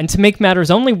shattered. And to make matters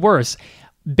only worse,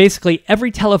 basically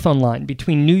every telephone line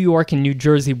between New York and New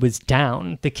Jersey was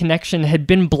down. The connection had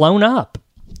been blown up.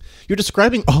 You're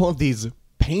describing all of these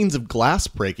panes of glass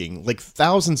breaking, like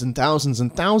thousands and thousands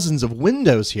and thousands of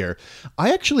windows here.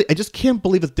 I just can't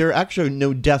believe that there are actually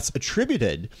no deaths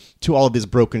attributed to all of this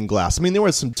broken glass. I mean, there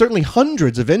were certainly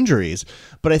hundreds of injuries,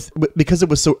 but because it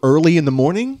was so early in the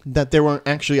morning that there weren't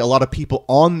actually a lot of people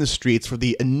on the streets for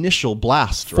the initial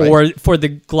blast, right? For the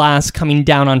glass coming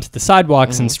down onto the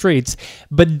sidewalks and streets,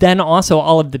 but then also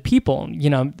all of the people,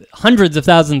 hundreds of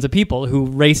thousands of people who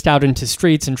raced out into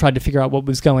streets and tried to figure out what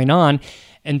was going on.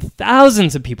 And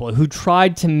thousands of people who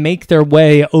tried to make their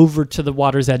way over to the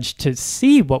water's edge to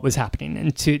see what was happening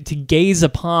and to gaze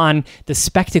upon the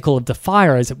spectacle of the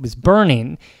fire as it was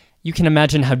burning. You can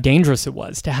imagine how dangerous it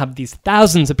was to have these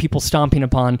thousands of people stomping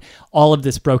upon all of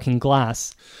this broken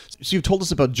glass. So you've told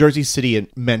us about Jersey City and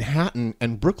Manhattan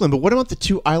and Brooklyn, but what about the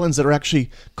 2 islands that are actually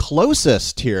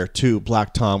closest here to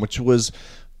Black Tom, which was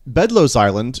Bedloes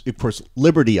Island, of course,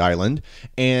 Liberty Island,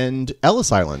 and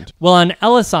Ellis Island? Well, on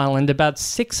Ellis Island, about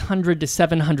 600 to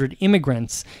 700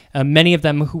 immigrants, many of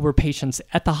them who were patients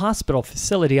at the hospital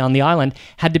facility on the island,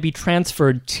 had to be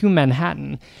transferred to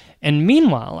Manhattan. And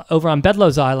meanwhile, over on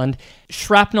Bedloes Island,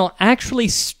 shrapnel actually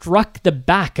struck the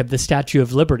back of the Statue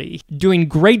of Liberty, doing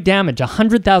great damage,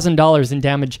 $100,000 in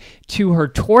damage to her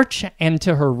torch and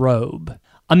to her robe.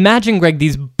 Imagine, Greg,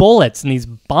 these bullets and these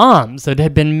bombs that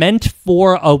had been meant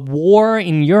for a war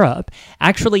in Europe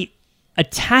actually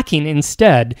attacking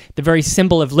instead the very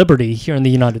symbol of liberty here in the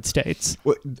United States.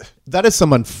 Well, that is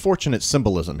some unfortunate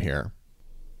symbolism here.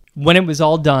 When it was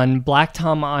all done, Black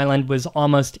Tom Island was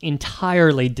almost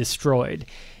entirely destroyed.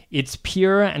 Its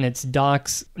pier and its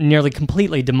docks nearly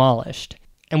completely demolished.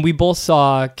 And we both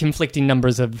saw conflicting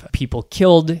numbers of people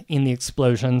killed in the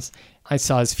explosions. I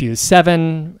saw as few as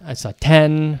 7, I saw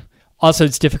 10. Also,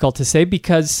 it's difficult to say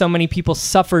because so many people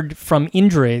suffered from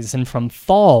injuries and from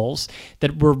falls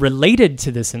that were related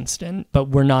to this incident, but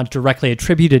were not directly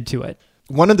attributed to it.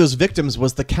 One of those victims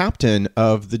was the captain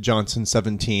of the Johnson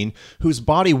 17, whose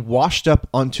body washed up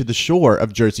onto the shore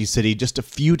of Jersey City just a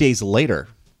few days later.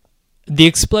 The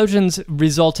explosions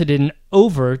resulted in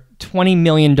over $20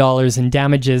 million in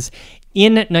damages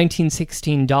in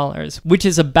 1916 dollars, which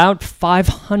is about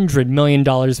 $500 million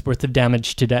worth of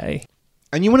damage today.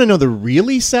 And you want to know the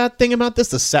really sad thing about this,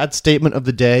 the sad statement of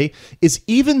the day, is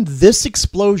even this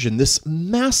explosion, this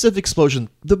massive explosion,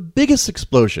 the biggest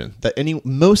explosion that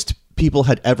most people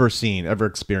had ever seen, ever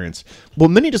experienced, well,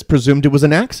 many just presumed it was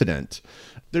an accident.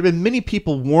 There have been many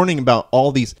people warning about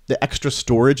the extra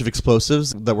storage of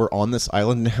explosives that were on this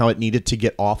island and how it needed to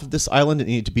get off of this island. It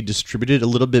needed to be distributed a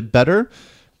little bit better.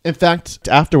 In fact,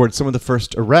 afterwards, some of the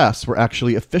first arrests were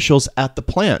actually officials at the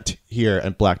plant here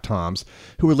at Black Tom's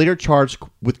who were later charged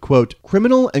with, quote,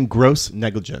 criminal and gross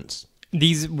negligence.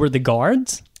 These were the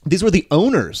guards? These were the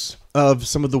owners of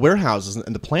some of the warehouses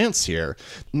and the plants here.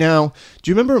 Now,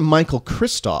 do you remember Michael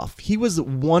Kristoff? He was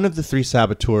one of the 3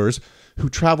 saboteurs who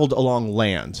traveled along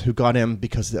land, who got him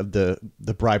because of the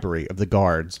bribery of the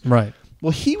guards. Right.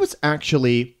 Well, he was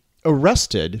actually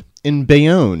arrested in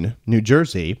Bayonne, New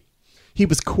Jersey. He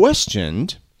was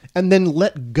questioned and then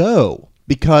let go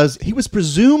because he was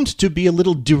presumed to be a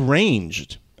little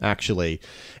deranged, actually.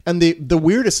 And the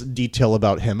weirdest detail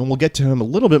about him, and we'll get to him a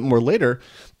little bit more later,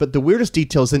 but the weirdest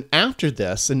detail is that after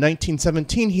this, in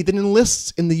 1917, he then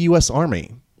enlists in the U.S.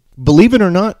 Army. Believe it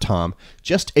or not, Tom,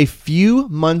 just a few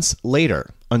months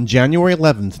later, on January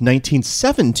 11th,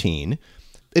 1917,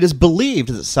 it is believed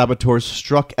that saboteurs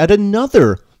struck at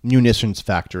another munitions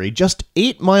factory just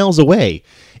 8 miles away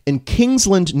in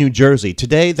Kingsland, New Jersey.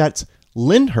 Today, that's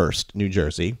Lyndhurst, New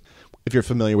Jersey, if you're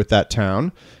familiar with that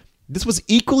town. This was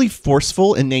equally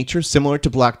forceful in nature, similar to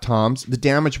Black Tom's. The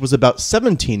damage was about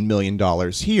 $17 million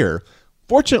here.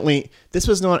 Fortunately, this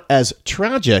was not as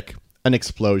tragic an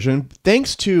explosion,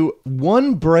 thanks to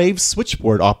one brave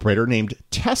switchboard operator named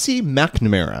Tessie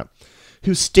McNamara,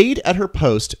 who stayed at her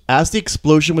post as the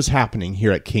explosion was happening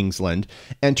here at Kingsland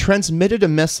and transmitted a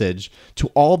message to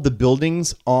all the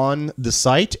buildings on the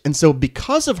site. And so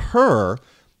because of her,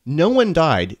 no one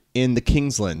died in the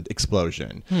Kingsland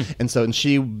explosion. And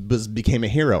she became a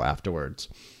hero afterwards.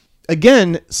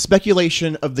 Again,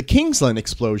 speculation of the Kingsland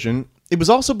explosion, it was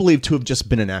also believed to have just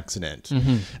been an accident.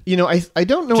 Mm-hmm. You know, I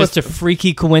don't know just a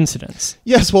freaky coincidence.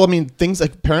 Yes, well, I mean, things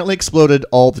apparently exploded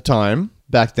all the time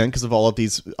back then because of all of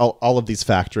these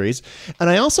factories. And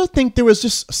I also think there was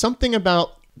just something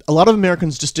about a lot of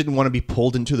Americans just didn't want to be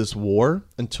pulled into this war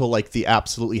until like they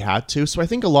absolutely had to. So I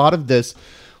think a lot of this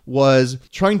was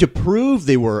trying to prove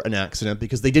they were an accident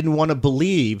because they didn't want to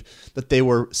believe that they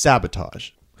were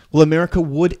sabotage. Well, America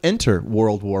would enter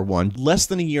World War I less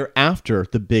than a year after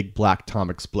the big Black Tom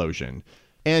explosion.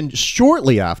 And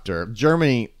shortly after,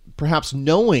 Germany, perhaps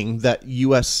knowing that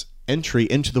U.S. entry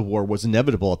into the war was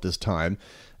inevitable at this time,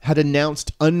 had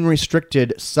announced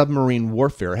unrestricted submarine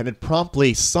warfare and had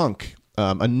promptly sunk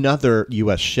another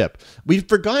U.S. ship. We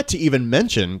forgot to even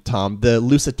mention, Tom, the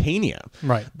Lusitania,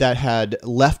 right, that had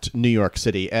left New York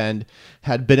City and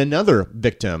had been another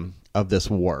victim of this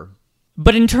war.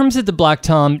 But in terms of the Black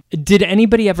Tom, did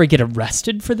anybody ever get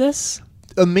arrested for this?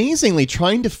 Amazingly,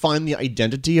 trying to find the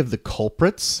identity of the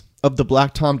culprits of the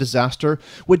Black Tom disaster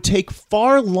would take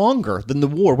far longer than the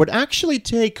war, would actually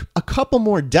take a couple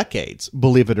more decades,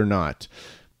 believe it or not.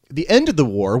 The end of the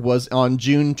war was on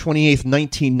June 28th,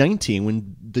 1919,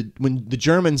 when the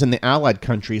Germans and the Allied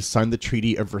countries signed the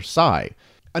Treaty of Versailles.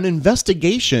 An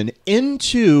investigation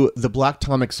into the Black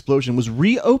Tom explosion was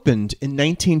reopened in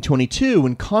 1922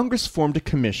 when Congress formed a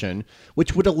commission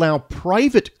which would allow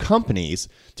private companies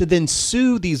to then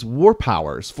sue these war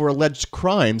powers for alleged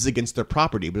crimes against their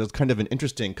property. But it's kind of an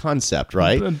interesting concept,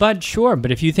 right?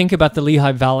 But if you think about the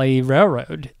Lehigh Valley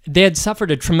Railroad, they had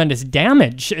suffered a tremendous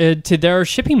damage to their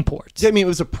shipping ports. Yeah, I mean, it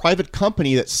was a private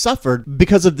company that suffered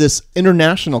because of this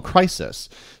international crisis.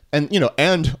 And,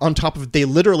 and on top of it, they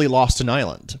literally lost an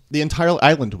island. The entire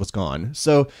island was gone.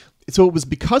 So it was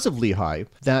because of Lehigh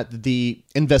that the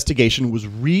investigation was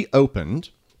reopened.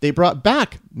 They brought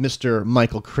back Mr.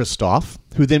 Michael Kristoff,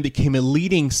 who then became a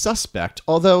leading suspect.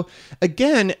 Although,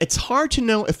 again, it's hard to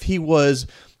know if he was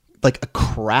like a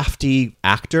crafty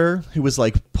actor who was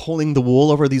like pulling the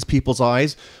wool over these people's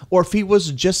eyes, or if he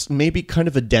was just maybe kind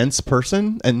of a dense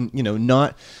person and,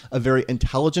 not a very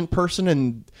intelligent person,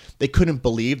 and they couldn't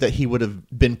believe that he would have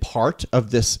been part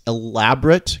of this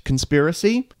elaborate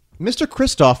conspiracy. Mr.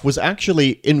 Kristoff was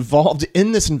actually involved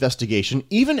in this investigation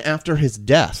even after his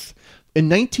death. In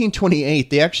 1928,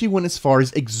 they actually went as far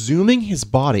as exhuming his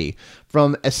body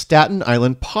from a Staten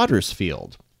Island potter's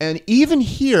field. And even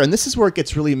here, and this is where it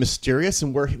gets really mysterious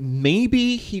and where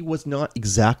maybe he was not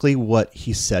exactly what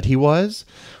he said he was.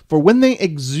 For when they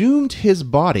exhumed his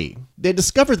body, they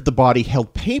discovered that the body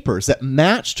held papers that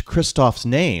matched Kristoff's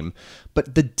name,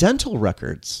 but the dental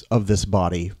records of this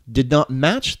body did not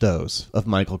match those of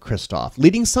Michael Kristoff,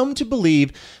 leading some to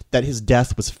believe that his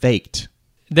death was faked.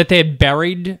 That they had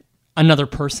buried Another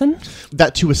person?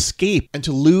 That to escape and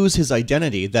to lose his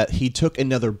identity, that he took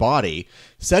another body,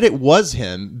 said it was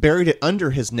him, buried it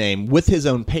under his name with his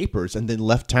own papers, and then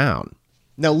left town.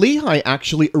 Now, Lehigh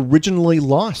actually originally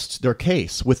lost their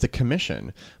case with the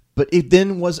commission, but it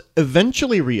then was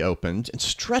eventually reopened and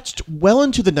stretched well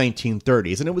into the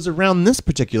 1930s. And it was around this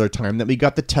particular time that we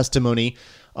got the testimony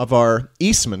of our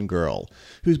Eastman girl,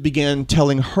 who began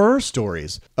telling her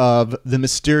stories of the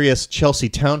mysterious Chelsea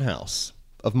townhouse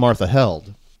of Martha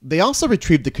Held. They also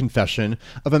retrieved the confession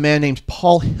of a man named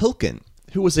Paul Hilken,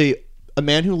 who was a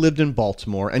man who lived in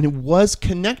Baltimore and who was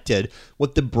connected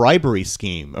with the bribery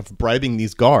scheme of bribing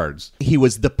these guards. He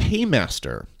was the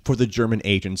paymaster for the German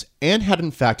agents and had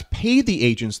in fact paid the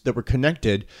agents that were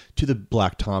connected to the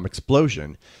Black Tom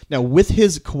explosion. Now, with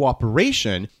his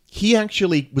cooperation, he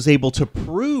actually was able to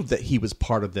prove that he was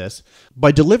part of this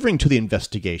by delivering to the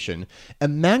investigation a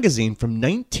magazine from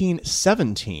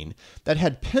 1917 that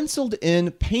had penciled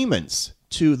in payments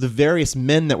to the various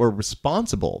men that were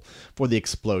responsible for the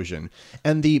explosion.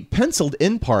 And the penciled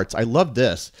in parts, I love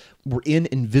this, were in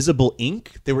invisible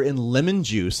ink. They were in lemon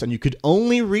juice, and you could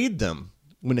only read them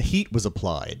when heat was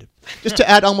applied. Just to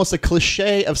add almost a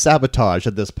cliche of sabotage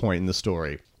at this point in the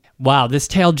story. Wow, this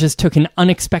tale just took an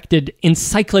unexpected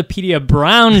Encyclopedia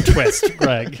Brown twist,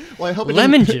 Greg. Well, I hope it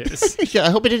Lemon didn't- juice. Yeah,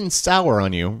 I hope it didn't sour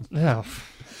on you. Oh.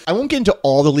 I won't get into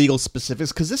all the legal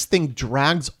specifics because this thing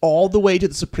drags all the way to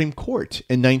the Supreme Court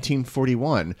in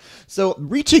 1941. So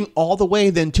reaching all the way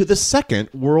then to the Second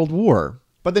World War.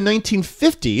 By the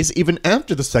 1950s, even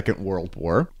after the Second World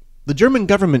War, the German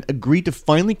government agreed to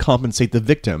finally compensate the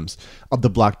victims of the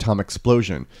Black Tom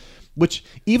explosion, which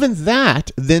even that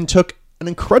then took an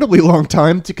incredibly long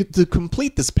time to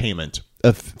complete this payment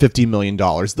of $50 million.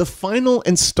 The final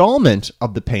installment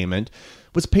of the payment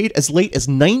was paid as late as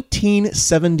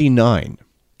 1979.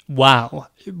 Wow.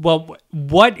 Well,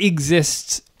 what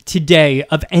exists today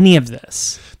of any of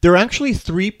this? There are actually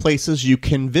 3 places you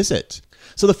can visit.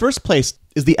 So the first place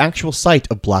is the actual site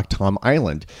of Black Tom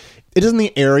Island. It is in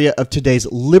the area of today's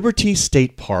Liberty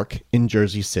State Park in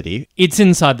Jersey City. It's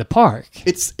inside the park.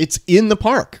 It's in the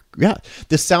park, yeah.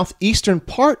 The southeastern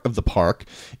part of the park,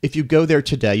 if you go there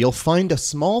today, you'll find a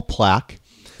small plaque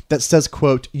that says,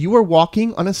 quote, "You are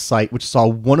walking on a site which saw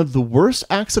one of the worst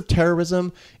acts of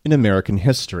terrorism in American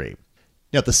history."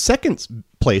 Now, the second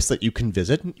place that you can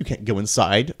visit, you can't go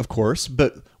inside, of course,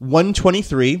 but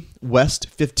 123 West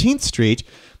 15th Street,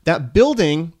 that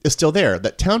building is still there.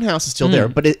 That townhouse is still there,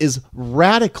 but it is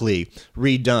radically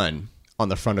redone on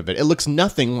the front of it. It looks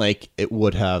nothing like it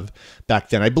would have back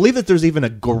then. I believe that there's even a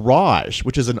garage,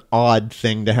 which is an odd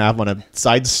thing to have on a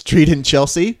side street in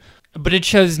Chelsea. But it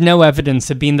shows no evidence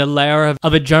of being the lair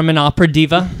of a German opera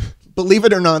diva. Believe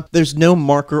it or not, there's no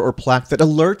marker or plaque that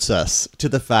alerts us to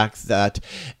the fact that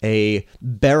a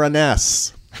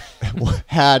baroness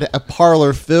had a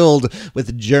parlor filled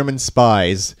with German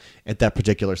spies at that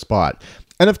particular spot.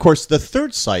 And of course, the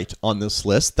third site on this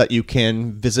list that you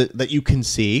can visit, that you can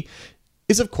see,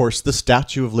 is of course the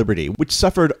Statue of Liberty, which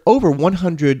suffered over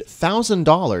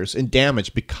 $100,000 in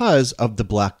damage because of the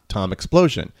Black Tom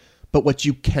explosion. But what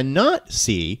you cannot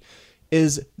see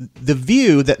is the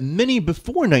view that many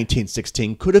before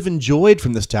 1916 could have enjoyed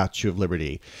from the Statue of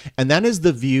Liberty, and that is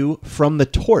the view from the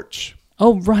torch.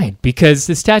 Oh, right, because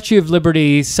the Statue of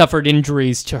Liberty suffered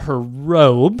injuries to her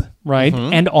robe, right,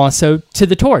 and also to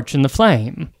the torch and the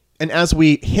flame. And as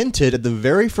we hinted at the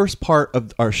very first part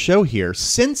of our show here,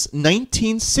 since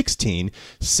 1916,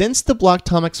 since the Black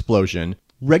Tom explosion,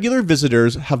 regular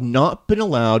visitors have not been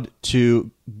allowed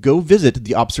to go visit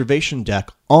the observation deck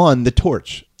on the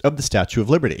torch of the Statue of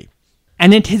Liberty.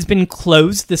 And it has been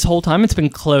closed this whole time? It's been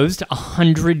closed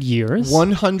 100 years?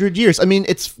 100 years. I mean,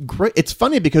 it's great. It's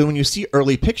funny because when you see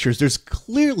early pictures, there's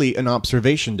clearly an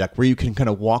observation deck where you can kind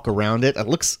of walk around it. It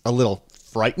looks a little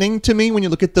frightening to me when you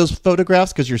look at those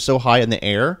photographs because you're so high in the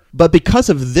air. But because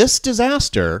of this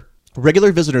disaster,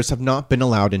 regular visitors have not been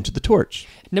allowed into the torch.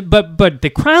 No, but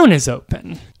the crown is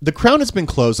open. The crown has been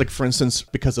closed, like for instance,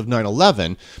 because of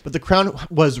 9/11, but the crown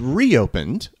was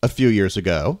reopened a few years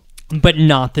ago. But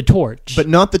not the torch. But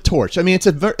not the torch. I mean, it's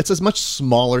a much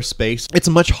smaller space. It's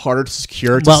much harder to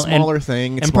secure. It's a smaller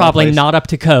thing. It's and probably not up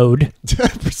to code.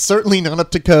 Certainly not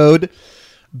up to code.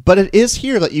 But it is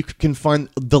here that you can find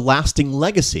the lasting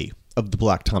legacy of the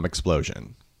Black Tom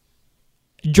explosion.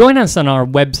 Join us on our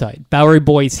website,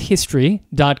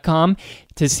 BoweryBoysHistory.com,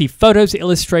 to see photos,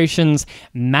 illustrations,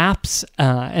 maps,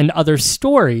 and other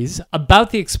stories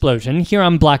about the explosion here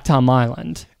on Black Tom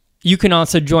Island. You can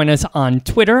also join us on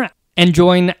Twitter and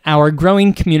join our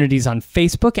growing communities on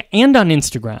Facebook and on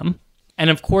Instagram. And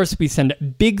of course, we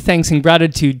send big thanks and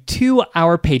gratitude to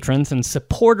our patrons and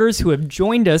supporters who have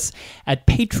joined us at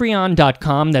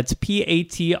patreon.com. That's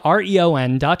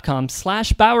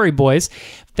patreon.com/Bowery Boys.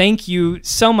 Thank you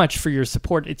so much for your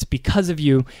support. It's because of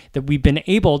you that we've been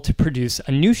able to produce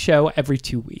a new show every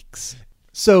 2 weeks.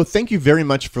 So thank you very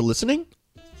much for listening.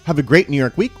 Have a great New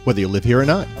York week, whether you live here or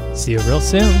not. See you real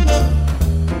soon.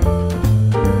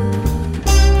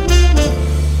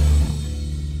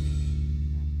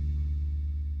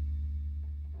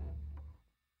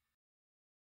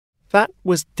 That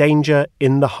was Danger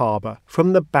in the Harbour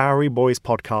from the Bowery Boys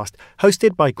podcast,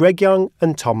 hosted by Greg Young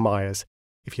and Tom Myers.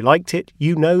 If you liked it,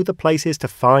 you know the places to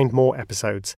find more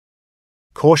episodes.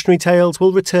 Cautionary Tales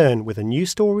will return with a new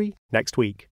story next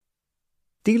week.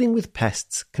 Dealing with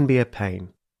pests can be a pain.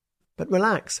 But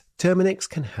relax, Terminix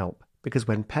can help, because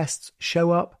when pests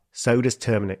show up, so does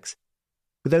Terminix.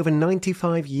 With over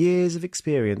 95 years of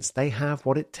experience, they have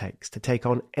what it takes to take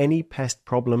on any pest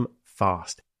problem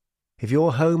fast. If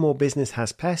your home or business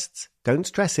has pests, don't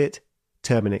stress it,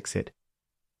 Terminix it.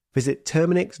 Visit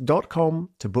Terminix.com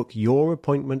to book your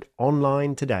appointment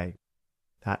online today.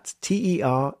 That's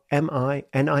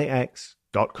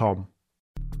TERMINIX.com.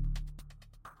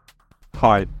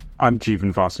 Hi, I'm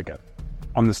Jeevan Vasiga.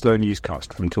 On the Slow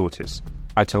Newscast from Tortoise,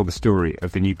 I tell the story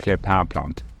of the nuclear power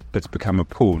plant that's become a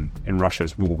pawn in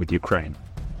Russia's war with Ukraine.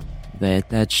 They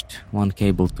attached one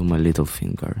cable to my little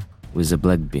finger with a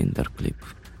black binder clip,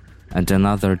 and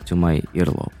another to my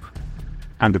earlobe.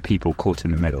 And the people caught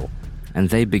in the middle. And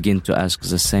they begin to ask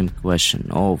the same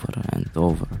question over and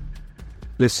over.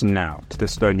 Listen now to the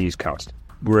Slow Newscast,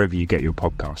 wherever you get your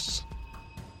podcasts.